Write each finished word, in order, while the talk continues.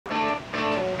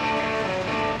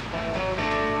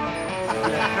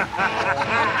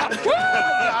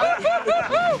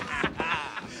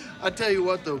I tell you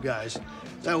what, though, guys,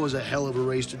 that was a hell of a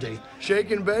race today.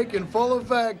 Shake and bake in full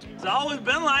effect. It's always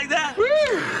been like that.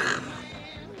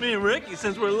 Me and Ricky,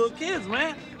 since we're little kids,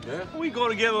 man. Yeah. We go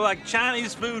together like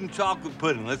Chinese food and chocolate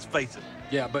pudding, let's face it.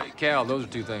 Yeah, but Cal, those are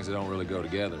two things that don't really go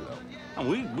together, though. And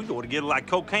we go together like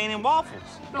cocaine and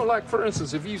waffles. No, like, for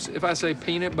instance, if I say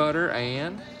peanut butter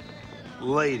and...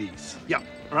 Ladies. Yeah.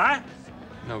 Right?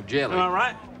 No, jelly. Am I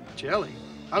right? Jelly.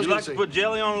 I was You gonna like say, to put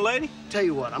jelly on a lady? tell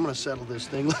you what, I'm gonna settle this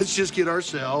thing. Let's just get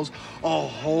ourselves a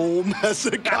whole mess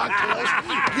of cocktails,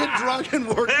 get drunk and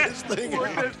work this thing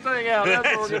Work out. this thing out,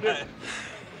 that's what we're gonna do.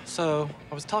 So,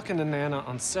 I was talking to Nana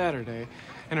on Saturday,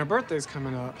 and her birthday's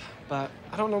coming up, but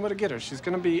I don't know what to get her. She's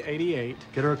gonna be 88.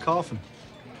 Get her a coffin.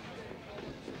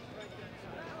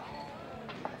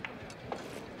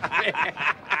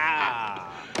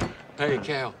 Hey,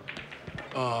 Cal.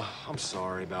 I'm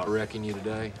sorry about wrecking you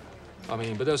today. I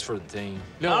mean, but that's for the team.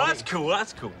 No, I that's cool.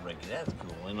 That's cool, Ricky. That's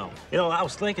cool. You know, I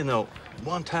was thinking though,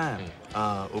 one time,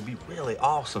 it would be really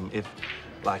awesome if,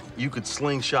 like, you could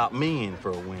slingshot me in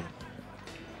for a win.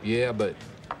 Yeah, but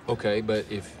okay, but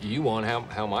if you won, how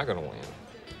am I gonna win?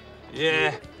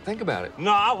 Yeah. Think about it.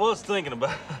 No, I was thinking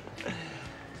about it.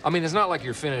 I mean, it's not like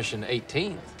you're finishing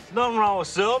 18th. Nothing wrong with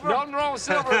silver. Nothing wrong with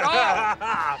silver at all.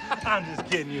 I'm just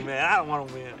kidding you, man. I don't want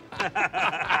to win.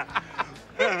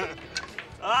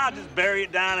 I'll just bury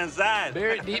it down inside.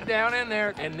 Bury it deep down in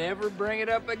there and never bring it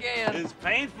up again. It's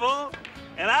painful,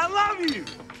 and I love you.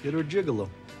 Get her a gigolo.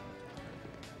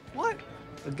 What?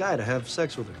 A guy to have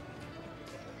sex with her.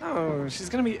 Oh, she's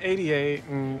gonna be 88,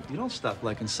 and... You don't stop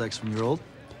liking sex when you're old.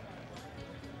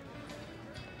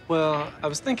 Well, I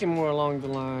was thinking more along the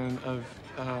line of,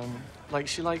 like,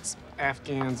 she likes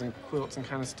Afghans and quilts and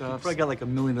kind of stuff. Probably got like $1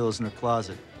 million in her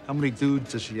closet. How many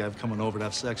dudes does she have coming over to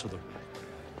have sex with her?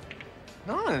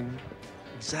 None.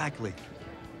 Exactly.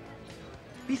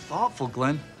 Be thoughtful,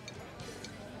 Glenn.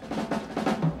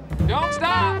 Don't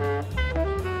stop!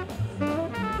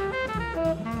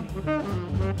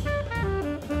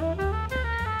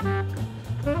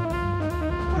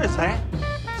 What is that?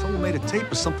 Someone made a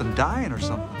tape of something dying or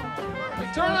something. Hey,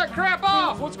 turn that crap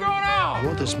off! What's going I on?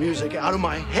 want this music out of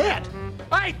my head.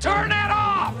 Hey, turn that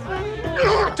off!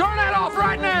 Turn that off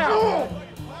right now!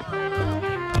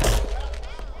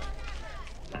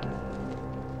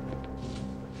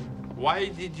 Why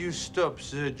did you stop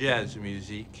the jazz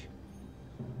music?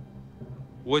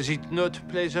 Was it not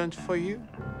pleasant for you?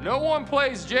 No one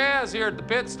plays jazz here at the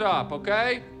pit stop,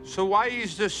 okay? So why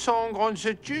is the song on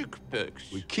the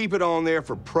jukebox? We keep it on there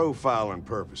for profiling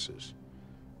purposes.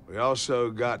 We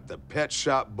also got the Pet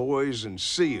Shop Boys and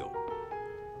Seal.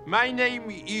 My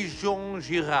name is Jean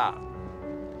Girard,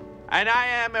 and I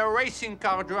am a racing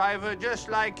car driver just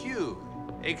like you,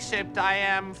 except I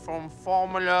am from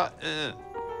Formula 1.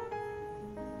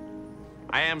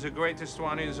 I am the greatest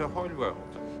one in the whole world.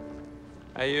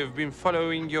 I have been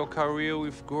following your career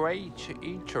with great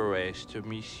interest,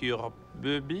 Monsieur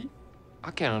Bubby.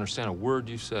 I can't understand a word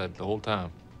you said the whole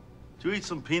time. Did you eat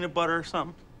some peanut butter or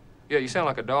something? Yeah, you sound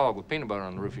like a dog with peanut butter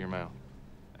on the roof of your mouth.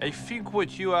 I think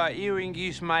what you are hearing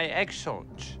is my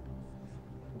accent.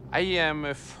 I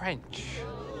am French.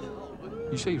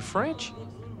 You say you're French?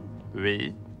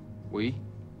 Oui. We?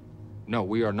 No,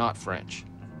 we are not French.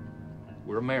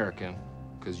 We're American,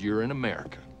 because you're in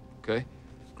America, okay?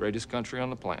 Greatest country on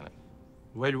the planet.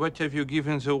 Well, what have you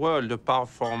given the world apart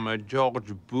from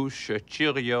George Bush,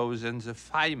 Cheerios, and the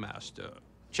Fry Master?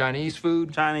 Chinese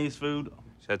food? Chinese food.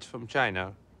 That's from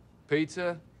China.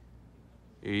 Pizza?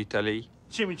 Italy.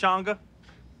 Chimichanga.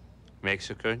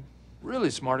 Mexican.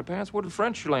 Really, smarty pants, what did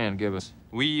French land give us?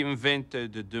 We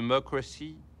invented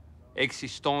democracy,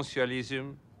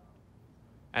 existentialism,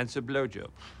 and the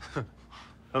blowjob.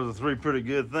 Those are three pretty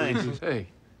good things. Hey.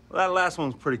 Well, that last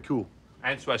one's pretty cool.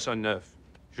 And 69.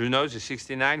 You know the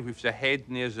 69 with the head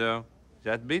near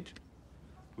that bit?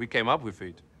 We came up with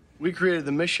it. We created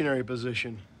the missionary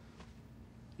position.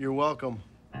 You're welcome.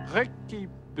 Ricky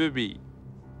Bubby,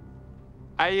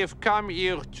 I have come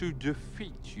here to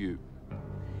defeat you.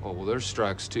 Oh, well, there's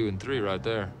strikes 2 and 3 right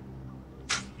there.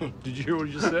 Did you hear what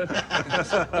you just said?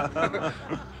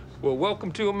 Well,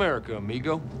 welcome to America,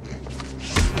 amigo.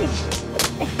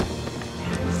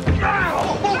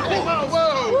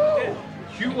 Whoa!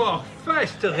 You are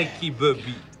fast, Ricky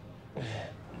Bubby.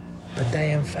 But I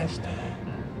am faster.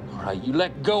 All right, you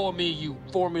let go of me, you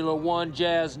Formula One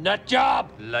jazz nut job!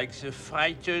 Like the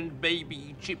frightened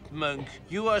baby chipmunk,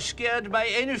 you are scared by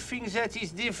anything that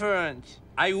is different.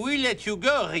 I will let you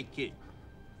go, Ricky.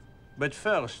 But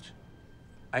first,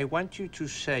 I want you to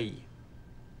say,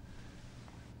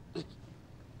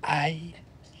 I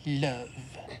love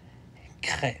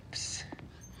crepes.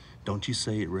 Don't you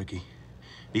say it, Ricky.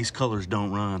 These colors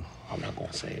don't run. I'm not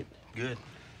gonna say it. Good.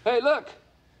 Hey, look,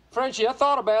 Frenchie, I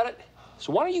thought about it.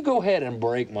 So why don't you go ahead and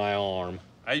break my arm?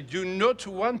 I do not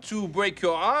want to break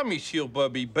your arm, Monsieur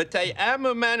Bobby, but I am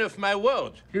a man of my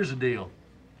word. Here's the deal.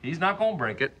 He's not gonna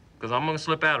break it, because I'm gonna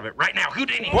slip out of it right now.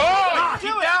 Houdini! Whoa!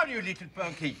 Sit down, you little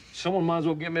punky. Someone might as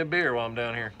well get me a beer while I'm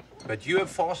down here. But you have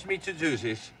forced me to do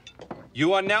this.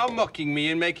 You are now mocking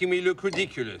me and making me look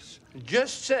ridiculous.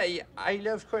 Just say, I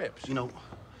love crepes. You know,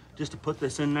 just to put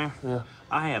this in there,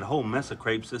 I had a whole mess of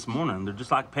crepes this morning. They're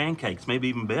just like pancakes, maybe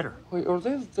even better. Wait, are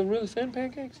they the really thin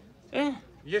pancakes? Yeah.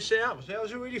 Yes, they are. They are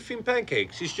really thin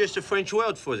pancakes. It's just a French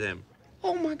word for them.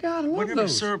 Oh, my God, I love Whatever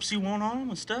those. syrups you want on them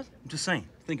and stuff. I'm just saying,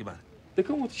 think about it. They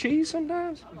come with cheese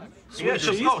sometimes? Yes,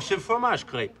 of course, a fromage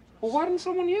crepe. Well, why didn't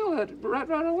someone yell at it right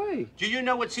away? Do you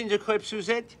know what's in the crepe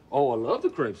Suzette? Oh, I love the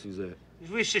crepe Suzette.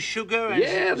 With the sugar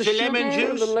and The sugar lemon and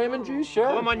juice? the lemon juice, sure.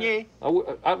 Romagné.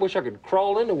 I wish I could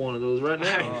crawl into one of those right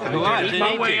now. Eat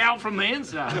my way out from the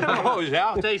inside. Oh, they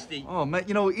are tasty. Oh, man,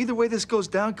 you know, either way this goes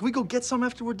down, can we go get some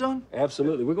after we're done?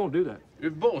 Absolutely, we're gonna do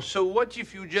that. Bon, so what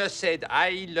if you just said,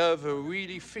 I love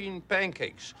really thin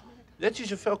pancakes? That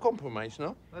is a fair compromise,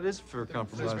 no? That is a fair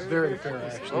compromise. It's very fair,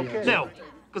 actually. Okay. No,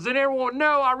 because then everyone would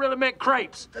know I really meant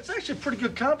crepes. That's actually a pretty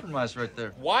good compromise right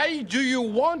there. Why do you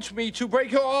want me to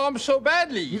break your arm so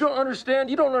badly? You don't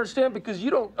understand? You don't understand because you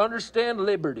don't understand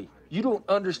liberty. You don't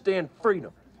understand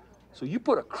freedom. So you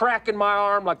put a crack in my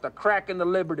arm like the crack in the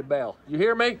Liberty Bell. You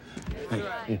hear me?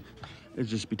 Hey, it's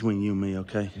just between you and me,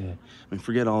 okay? Yeah. I mean,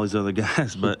 forget all these other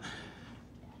guys, but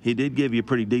he did give you a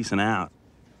pretty decent out.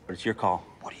 But it's your call.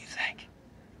 What do you think?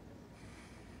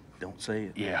 Don't say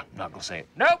it. Yeah, I'm not gonna say it.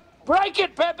 Nope. Break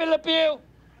it, Pepe Le Pew.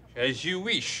 As you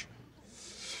wish.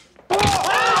 He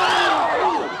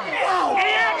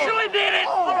actually did it.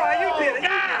 All right, you did it.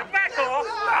 Back off.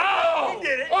 Oh, You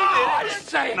did it. I didn't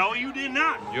say it. No, you did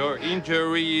not. Your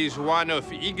injury is one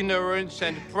of ignorance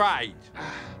and pride.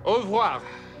 Au revoir.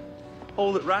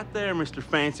 Hold it right there, Mr.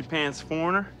 Fancy Pants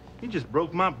Foreigner. You just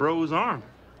broke my bro's arm.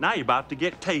 Now you're about to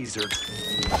get tasered.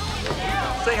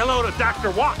 Say hello to Dr.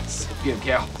 Watts. Get him,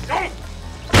 Cal.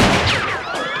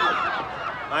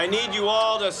 I need you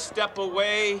all to step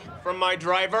away from my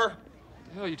driver.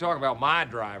 The hell are you talking about, my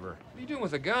driver? What are you doing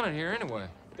with a gun in here anyway?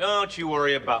 Don't you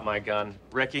worry about my gun,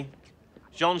 Ricky.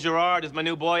 Jean Girard is my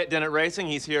new boy at Dennett Racing.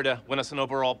 He's here to win us an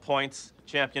overall points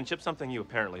championship, something you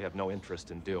apparently have no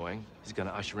interest in doing. He's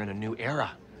gonna usher in a new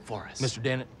era for us. Mr.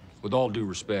 Dennett, with all due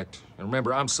respect, and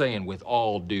remember, I'm saying with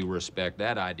all due respect,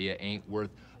 that idea ain't worth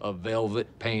a velvet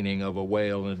painting of a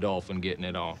whale and a dolphin getting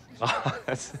it on. Oh,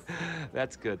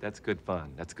 that's good. That's good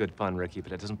fun. That's good fun, Ricky,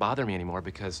 but it doesn't bother me anymore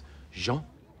because Jean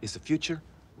is the future,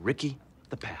 Ricky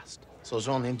the past. So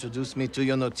Jean introduced me to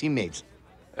your new teammates.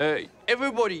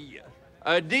 Everybody,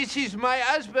 this is my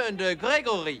husband,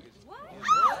 Gregory.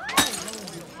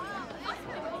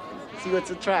 See what's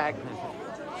a track.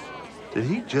 Did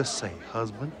he just say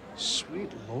husband?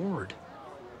 Sweet Lord.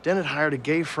 Dennett hired a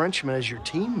gay Frenchman as your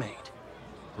teammate.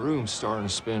 Room's starting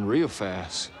to spin real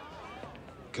fast.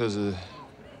 Because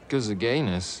of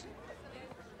gayness.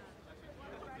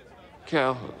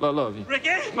 Cal, I love you. Ricky!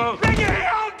 Ricky!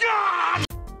 Oh, God!